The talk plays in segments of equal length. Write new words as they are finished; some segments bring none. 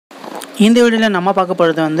இந்த வீடியோவில் நம்ம பார்க்க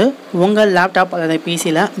போகிறது வந்து உங்கள் லேப்டாப் அல்லது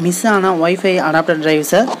பிசியில் மிஸ் ஆன வைஃபை அடாப்டர்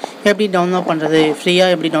டிரைவ்ஸை எப்படி டவுன்லோட் பண்ணுறது,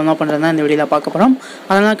 ஃப்ரீயாக எப்படி டவுன்லோட் பண்ணுறது தான் இந்த வீடியோவில் பார்க்க போகிறோம்.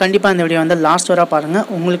 அதனால் கண்டிப்பாக இந்த வீடியோ வந்து லாஸ்ட் வரை பாருங்கள்,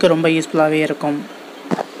 உங்களுக்கு ரொம்ப யூஸ்ஃபுல்லாகவே இருக்கும்.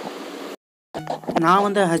 நான்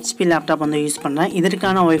வந்து ஹெச்பி லேப்டாப் வந்து யூஸ் பண்ணுறேன்.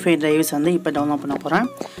 இதற்கான வைஃபை டிரைவ்ஸ் வந்து இப்போ டவுன்லோட் பண்ண போகிறேன்.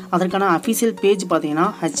 அதற்கான அஃபிஷியல் பேஜ் பார்த்தீங்கன்னா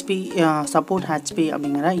ஹெச்பி சப்போர்ட் ஹெச்பி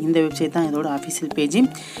அப்படிங்கிற இந்த வெப்சைட் தான் இதோட அஃபிஷியல் பேஜ்.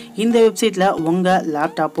 இந்த வெப்சைட்டில் உங்கள்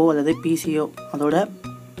லேப்டாப்போ அல்லது பிசியோ அதோட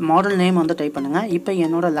மாடல் நேம் வந்து டைப் பண்ணுங்கள். இப்போ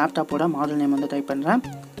என்னோடய லேப்டாப்போட மாடல் நேம் வந்து டைப் பண்ணுறேன்.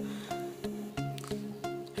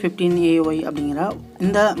 15AY அப்படிங்கிற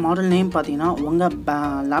இந்த மாடல் நேம் பார்த்தீங்கன்னா உங்கள்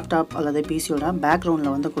லேப்டாப் அல்லது பிசியோட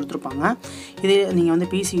பேக்ரவுண்டில் வந்து கொடுத்துருப்பாங்க. இது நீங்கள் வந்து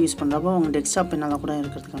பிசி யூஸ் பண்ணுறப்போ உங்கள் டெஸ்க்டாப் பின்னால் கூட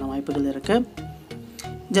இருக்கிறதுக்கான வாய்ப்புகள் இருக்குது.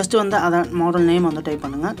 ஜஸ்ட் வந்து அதை மாடல் நேம் வந்து டைப்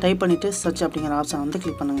பண்ணுங்கள். டைப் பண்ணிவிட்டு சர்ச் அப்படிங்கிற ஆப்ஷன் வந்து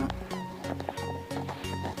கிளிக் பண்ணுங்கள்.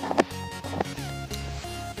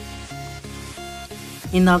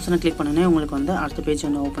 இந்த ஆப்ஷனை கிளிக் பண்ணனே உங்களுக்கு வந்து அடுத்த பேஜ்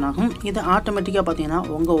வந்து ஓப்பன் ஆகும். இது ஆட்டோமேட்டிக்காக பார்த்தீங்கன்னா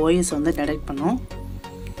உங்கள் ஓஎஸ் வந்து டிடெக்ட் பண்ணும்.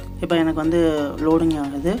 இப்போ எனக்கு வந்து லோடிங்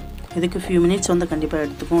ஆகுது. இதுக்கு ஃபியூ மினிட்ஸ் வந்து கண்டிப்பாக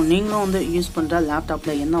எடுத்துக்கும். நீங்களும் வந்து யூஸ் பண்ணுற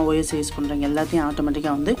லேப்டாப்பில் என்ன ஓஎஸ் யூஸ் பண்ணுறீங்க எல்லாத்தையும்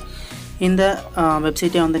ஆட்டோமேட்டிக்காக வந்து இந்த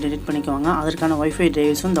வெப்சைட்டே வந்து டெலிட் பண்ணிக்குவாங்க. அதற்கான வைஃபை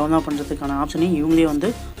டிரைவ்ஸும் டவுன்லோட் பண்ணுறதுக்கான ஆப்ஷனையும் இவங்களே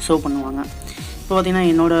வந்து ஷோ பண்ணுவாங்க. இப்போ பார்த்திங்கன்னா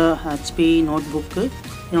என்னோடய ஹெச்பி நோட் புக்கு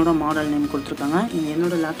என்னோடய மாடல் நேம் கொடுத்துருக்காங்க.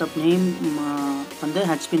 என்னோடய லேப்டாப் நேம் வந்து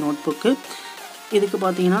ஹெச்பி நோட் புக்கு. இதுக்கு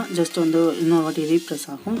பார்த்தீங்கன்னா ஜஸ்ட் வந்து இன்னொரு வாட்டி ரீப்ரெஸ்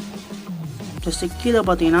ஆகும். ஜஸ்ட்டு கீழே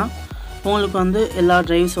பார்த்தீங்கன்னா உங்களுக்கு வந்து எல்லா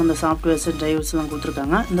டிரைவ்ஸ் வந்து சாஃப்ட்வேர்ஸ் டிரைவர்ஸ்லாம்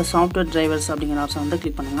கொடுத்துருக்காங்க. இந்த சாஃப்ட்வேர் டிரைவர்ஸ் அப்படிங்கிற ஆப்ஷன் வந்து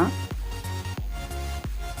கிளிக் பண்ணுங்கள்.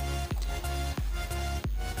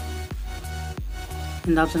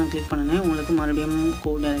 இந்த ஆப்ஷனை கிளிக் பண்ணனே உங்களுக்கு மறுபடியும்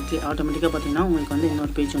டைரக்ட்லி ஆட்டோமேட்டிக்காக பார்த்தீங்கன்னா உங்களுக்கு வந்து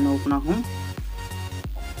இன்னொரு பேஜ் வந்து ஓப்பன் ஆகும்.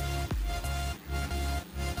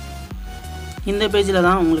 இந்த பேஜில்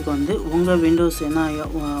தான் உங்களுக்கு வந்து உங்கள் விண்டோஸ் என்ன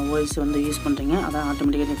ஓஎஸ் வந்து யூஸ் பண்ணுறீங்க அதை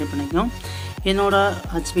ஆட்டோமேட்டிக்காக டிடெக்ட் பண்ணிக்கும். என்னோடய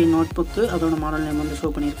ஹெச்பி நோட் புக்கு அதோட மாடல் நேம் வந்து ஷோ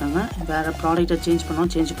பண்ணியிருக்காங்க. வேறு ப்ராடக்ட்டை சேஞ்ச்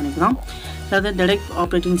பண்ணிக்கலாம். அதாவது டைரக்ட்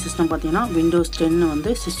ஆப்ரேட்டிங் சிஸ்டம் பார்த்தீங்கன்னா விண்டோஸ் 10 வந்து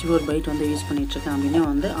 64 பைட் வந்து யூஸ் பண்ணிகிட்ருக்கேன் அப்படின்னு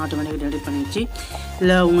வந்து ஆட்டோமேட்டிக்காக டெலிட் பண்ணிடுச்சு.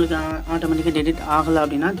 இல்லை உங்களுக்கு ஆட்டோமேட்டிக்காக டெலிட் ஆகலை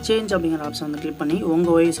அப்படின்னா சேஞ்ச் அப்படிங்கிற ஆப்ஷன் வந்து கிளிக் பண்ணி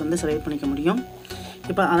உங்கள் ஓஎஸ் வந்து செலக்ட் பண்ணிக்க முடியும்.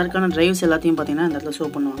 இப்போ அதற்கான டிரைவ்ஸ் எல்லாத்தையும் பார்த்தீங்கன்னா இந்த இடத்துல ஷோ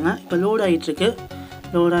பண்ணுவாங்க. இப்போ லோட் ஆகிட்டுருக்கு.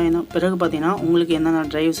 லோட் ஆகின பிறகு பார்த்தீங்கன்னா உங்களுக்கு என்னென்ன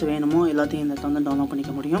டிரைவ்ஸ் வேணுமோ எல்லாத்தையும் இந்த இடத்துல வந்து டவுன்லோட்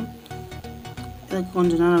பண்ணிக்க முடியும். இதுக்கு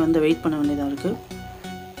கொஞ்ச நேரம் வந்து வெயிட் பண்ண வேண்டியதாக இருக்குது.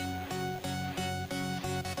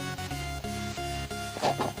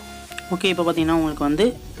 ஓகே, இப்போ பார்த்தீங்கன்னா உங்களுக்கு வந்து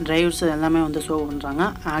டிரைவர்ஸ் எல்லாமே வந்து ஷோ பண்ணுறாங்க.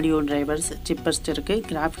 ஆடியோ டிரைவர்ஸ், சிப்பர்ஸ் இருக்குது,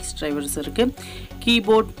 கிராஃபிக்ஸ் டிரைவர்ஸ் இருக்குது,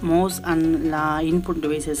 keyboard, mouse and input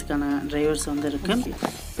டிவைசஸ்க்கான drivers வந்து இருக்குது.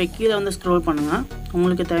 இப்போ கீழே வந்து ஸ்க்ரோல் பண்ணுங்கள்.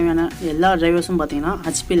 உங்களுக்கு தேவையான எல்லா டிரைவர்ஸும் பார்த்தீங்கன்னா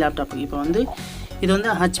ஹெச்பி லேப்டாப்புக்கு இப்போ வந்து இது வந்து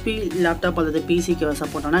ஹெச்பி லேப்டாப் அல்லது பிசிக்கு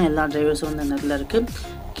சப்போர்ட் ஆனால் எல்லா டிரைவர்ஸும் வந்து இந்த இடத்துல இருக்குது.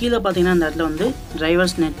 கீழே பார்த்தீங்கன்னா இந்த இடத்துல வந்து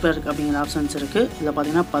டிரைவர்ஸ் நெட்வொர்க் அப்படிங்கிற ஆப்ஷன்ஸ் இருக்குது. இதில்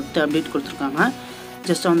பார்த்தீங்கன்னா 10 அப்டேட் கொடுத்துருக்காங்க.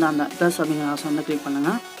 ஜஸ்ட் வந்து அந்த ப்ளஸ் அப்படிங்கிற ஆப்ஷன் வந்து கிளிக்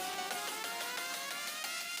பண்ணுங்கள்.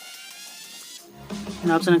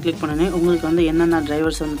 இந்த ஆப்ஷனை கிளிக் பண்ணனே உங்களுக்கு வந்து என்னென்ன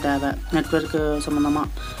டிரைவர்ஸ் வந்து தேவை, நெட்வொர்க்கு சம்மந்தமாக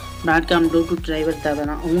ப்ராட்காம் ப்ளூடூத் டிரைவர்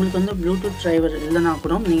தேவைன்னா உங்களுக்கு வந்து ப்ளூடூத் டிரைவர் இல்லைனா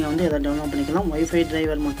கூட நீங்கள் வந்து எதை டவுன்லோட் பண்ணிக்கலாம். வைஃபை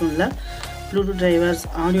டிரைவர் மட்டும் இல்லை, ப்ளூடூத் டிரைவர்ஸ்,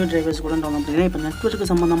 ஆடியோ டிரைவர்ஸ் கூட டவுன்லோட் பண்ணிக்கலாம். இப்போ நெட்வொர்க்கு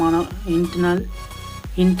சம்மந்தமான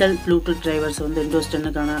இன்டெல் ப்ளூடூத் டிரைவர்ஸ் வந்து விண்டோஸ்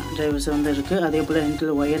 10க்கான டிரைவர்ஸ் வந்து இருக்குது. அதே போல்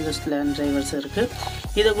இன்டெல் ஒயர்லெஸ் லேன் டிரைவர்ஸ் இருக்குது.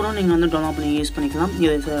 இதை கூட நீங்கள் வந்து டவுன்லோட் பண்ணி யூஸ் பண்ணிக்கலாம்.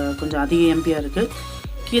 இது கொஞ்சம் அதிக எம்பியாக இருக்குது.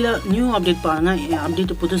 கீழே நியூ அப்டேட் பாருங்கள்.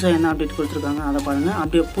 அப்டேட் புதுசாக என்ன அப்டேட் கொடுத்துருக்காங்க அதை பாருங்கள்.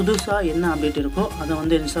 அப்படியே புதுசாக என்ன அப்டேட் இருக்கோ அதை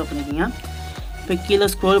வந்து இன்ஸ்டால் பண்ணிக்கோங்க. இப்போ கீழே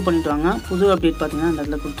ஸ்க்ரோல் பண்ணிட்டு வாங்க. புது அப்டேட் பார்த்தீங்கன்னா இந்த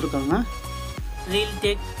இடத்துல கொடுத்துருக்காங்க. ரீல்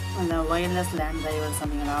டெக் அந்த ஒயர்லெஸ் லேண்ட் டிரைவர்ஸ்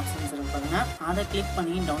அப்படிங்கிற ஆப்ஷன்ஸ் இருக்குது பாருங்கள். அதை கிளிக்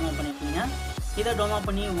பண்ணி டவுன்லோட் பண்ணிக்கிங்க. இதை டவுன்லோட்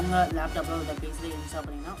பண்ணி உங்கள் லேப்டாப்பில் உள்ள பேஜில் இன்ஸ்டால்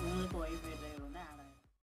பண்ணிங்கன்னா உங்களுக்கு வைஃபை